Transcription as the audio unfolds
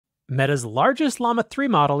Meta's largest Llama 3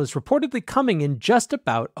 model is reportedly coming in just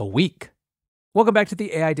about a week. Welcome back to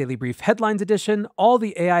the AI Daily Brief Headlines Edition, all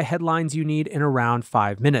the AI headlines you need in around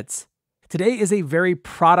 5 minutes. Today is a very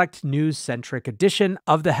product news-centric edition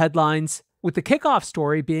of the headlines, with the kickoff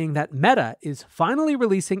story being that Meta is finally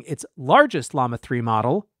releasing its largest Llama 3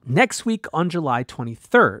 model next week on July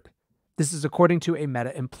 23rd. This is according to a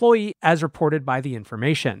Meta employee, as reported by The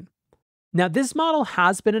Information. Now, this model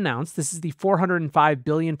has been announced. This is the 405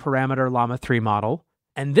 billion parameter Llama 3 model.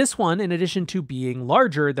 And this one, in addition to being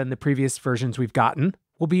larger than the previous versions we've gotten,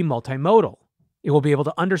 will be multimodal. It will be able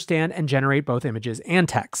to understand and generate both images and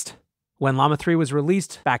text. When Llama 3 was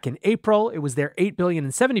released back in April, it was their 8 billion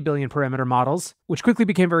and 70 billion parameter models, which quickly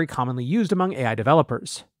became very commonly used among AI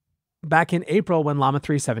developers. Back in April, when Llama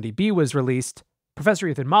 3 70B was released, Professor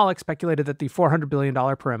Ethan Mollick speculated that the $400 billion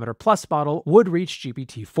parameter plus model would reach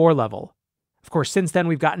GPT-4 level. Of course, since then,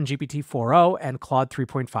 we've gotten GPT-4o and Claude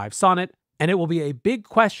 3.5 Sonnet, and it will be a big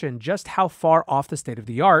question just how far off the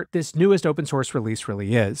state-of-the-art this newest open source release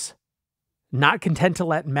really is. Not content to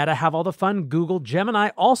let Meta have all the fun, Google Gemini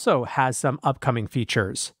also has some upcoming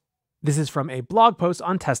features. This is from a blog post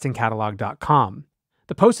on testingcatalog.com.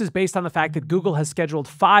 The post is based on the fact that Google has scheduled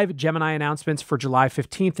 5 Gemini announcements for July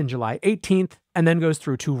 15th and July 18th, and then goes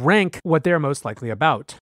through to rank what they're most likely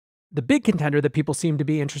about. The big contender that people seem to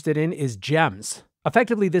be interested in is GEMS.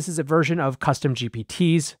 Effectively, this is a version of custom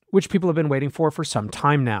GPTs, which people have been waiting for some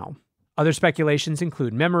time now. Other speculations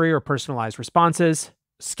include memory or personalized responses,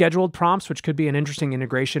 scheduled prompts, which could be an interesting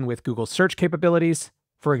integration with Google search capabilities.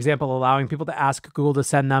 For example, allowing people to ask Google to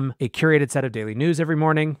send them a curated set of daily news every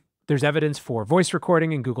morning. There's evidence for voice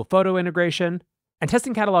recording and Google Photo integration. And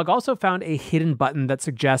Testing Catalog also found a hidden button that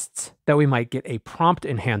suggests that we might get a prompt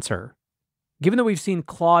enhancer. Given that we've seen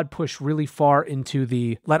Claude push really far into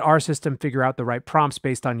the let our system figure out the right prompts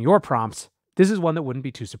based on your prompts, this is one that wouldn't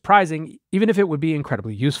be too surprising, even if it would be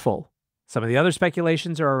incredibly useful. Some of the other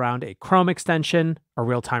speculations are around a Chrome extension, a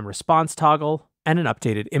real-time response toggle, and an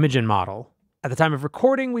updated Imagen model. At the time of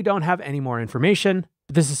recording, we don't have any more information,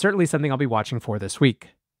 but this is certainly something I'll be watching for this week.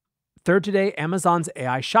 Third today, Amazon's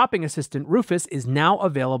AI shopping assistant Rufus is now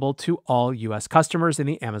available to all US customers in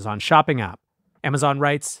the Amazon Shopping app. Amazon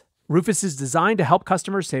writes, Rufus is designed to help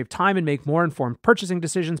customers save time and make more informed purchasing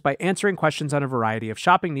decisions by answering questions on a variety of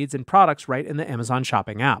shopping needs and products right in the Amazon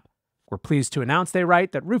Shopping app. We're pleased to announce, they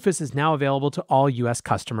write, that Rufus is now available to all US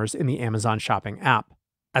customers in the Amazon Shopping app.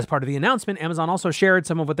 As part of the announcement, Amazon also shared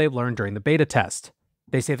some of what they've learned during the beta test.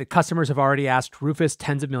 They say that customers have already asked Rufus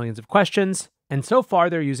tens of millions of questions, and so far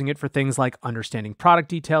they're using it for things like understanding product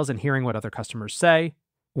details and hearing what other customers say.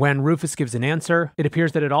 When Rufus gives an answer, it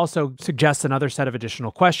appears that it also suggests another set of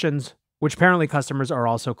additional questions, which apparently customers are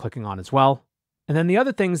also clicking on as well. And then the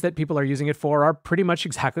other things that people are using it for are pretty much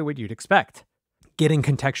exactly what you'd expect. Getting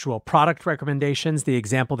contextual product recommendations, the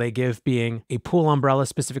example they give being a pool umbrella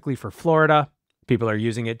specifically for Florida. People are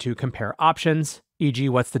using it to compare options, e.g.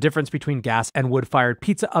 what's the difference between gas and wood-fired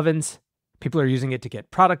pizza ovens. People are using it to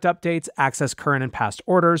get product updates, access current and past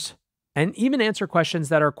orders, and even answer questions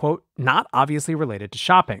that are, quote, not obviously related to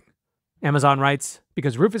shopping. Amazon writes,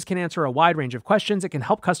 because Rufus can answer a wide range of questions, it can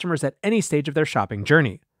help customers at any stage of their shopping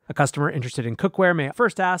journey. A customer interested in cookware may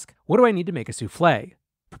first ask, what do I need to make a souffle?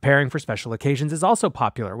 Preparing for special occasions is also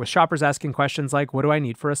popular, with shoppers asking questions like, what do I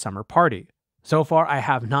need for a summer party? So far, I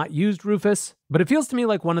have not used Rufus, but it feels to me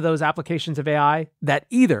like one of those applications of AI that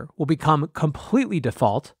either will become completely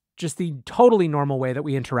default, just the totally normal way that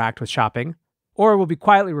we interact with shopping, or will be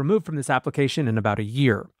quietly removed from this application in about a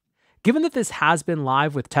year. Given that this has been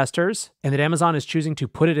live with testers, and that Amazon is choosing to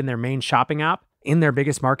put it in their main shopping app in their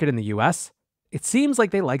biggest market in the US, it seems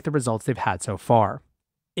like they like the results they've had so far.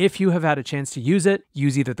 If you have had a chance to use it,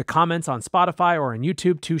 use either the comments on Spotify or on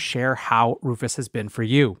YouTube to share how Rufus has been for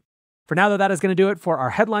you. For now, though, that is going to do it for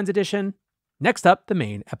our Headlines edition. Next up, the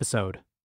main episode.